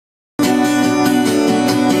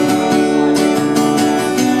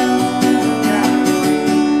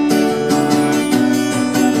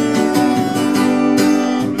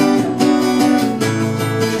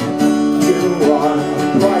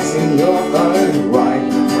going right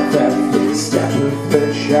with every step of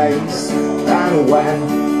the chase. And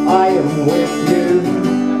when I am with you,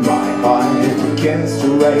 my heart begins to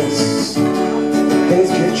race. Things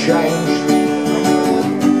could change,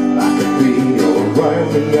 I could be your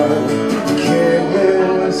Romeo.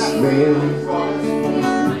 Kiss me,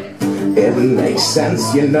 it makes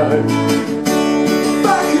sense, you know.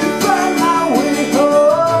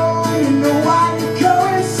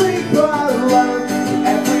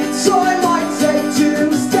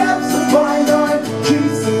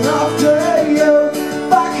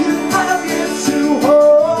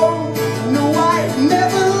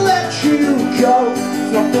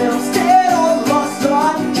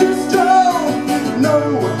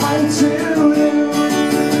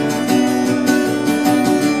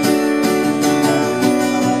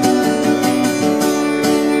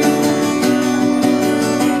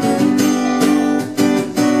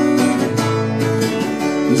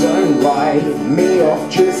 Don't write me off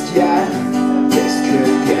just yet, this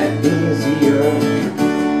could get easier.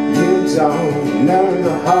 You don't know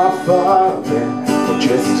the half of it, or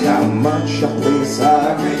just how much I please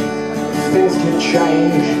her. Things could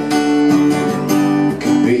change,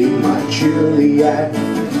 could be my Juliet.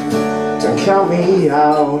 Don't count me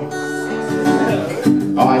out,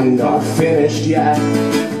 I'm not finished yet.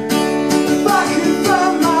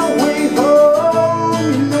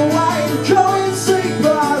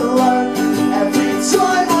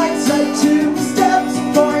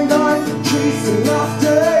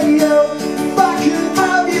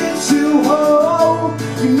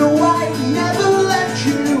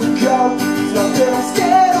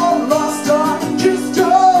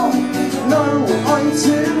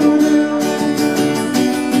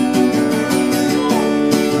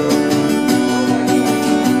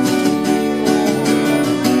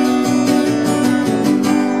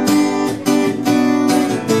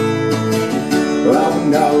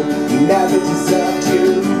 No, never deserved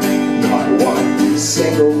you, not one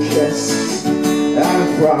single kiss. And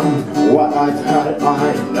from what I've heard,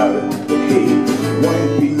 I know that he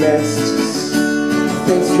won't be missed.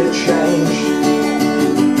 Things could change,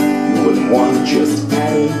 you wouldn't want just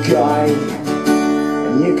any guy,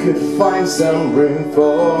 and you could find some room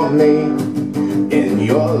for me in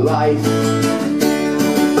your life.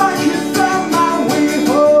 If I could find my way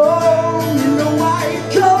home, you know I'd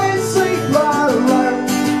go and sleep alone.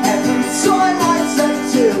 But every time I take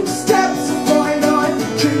 2 steps to find I'm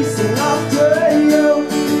chasing after you.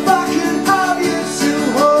 I could have you to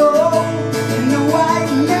hold, no I'd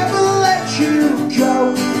never let you go.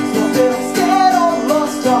 It's not that I'm scared or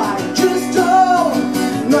lost, I just don't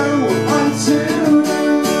know what I'm to do.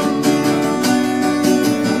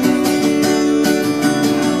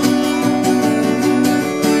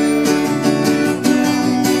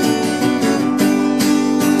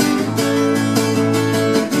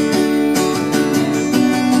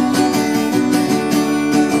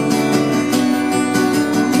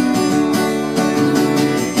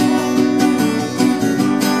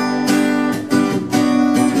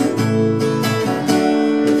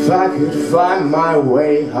 If I could find my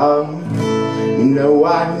way home, you know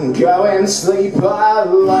I'd go and sleep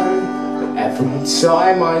alone. Every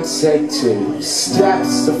time I take 2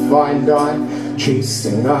 steps to find I'm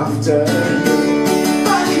chasing after you. If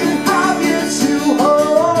I could have you to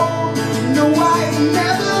hold, you know I'd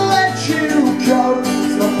never let you go.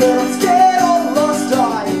 It's not that I'm scared or lost,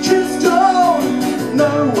 I just don't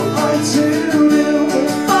know what I'm to do.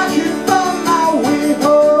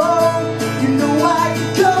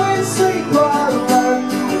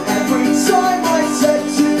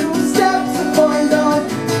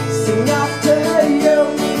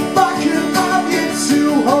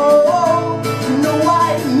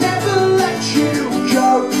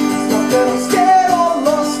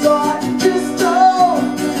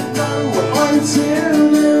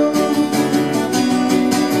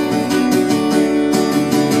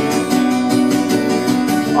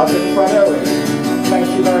 I've been Farnham.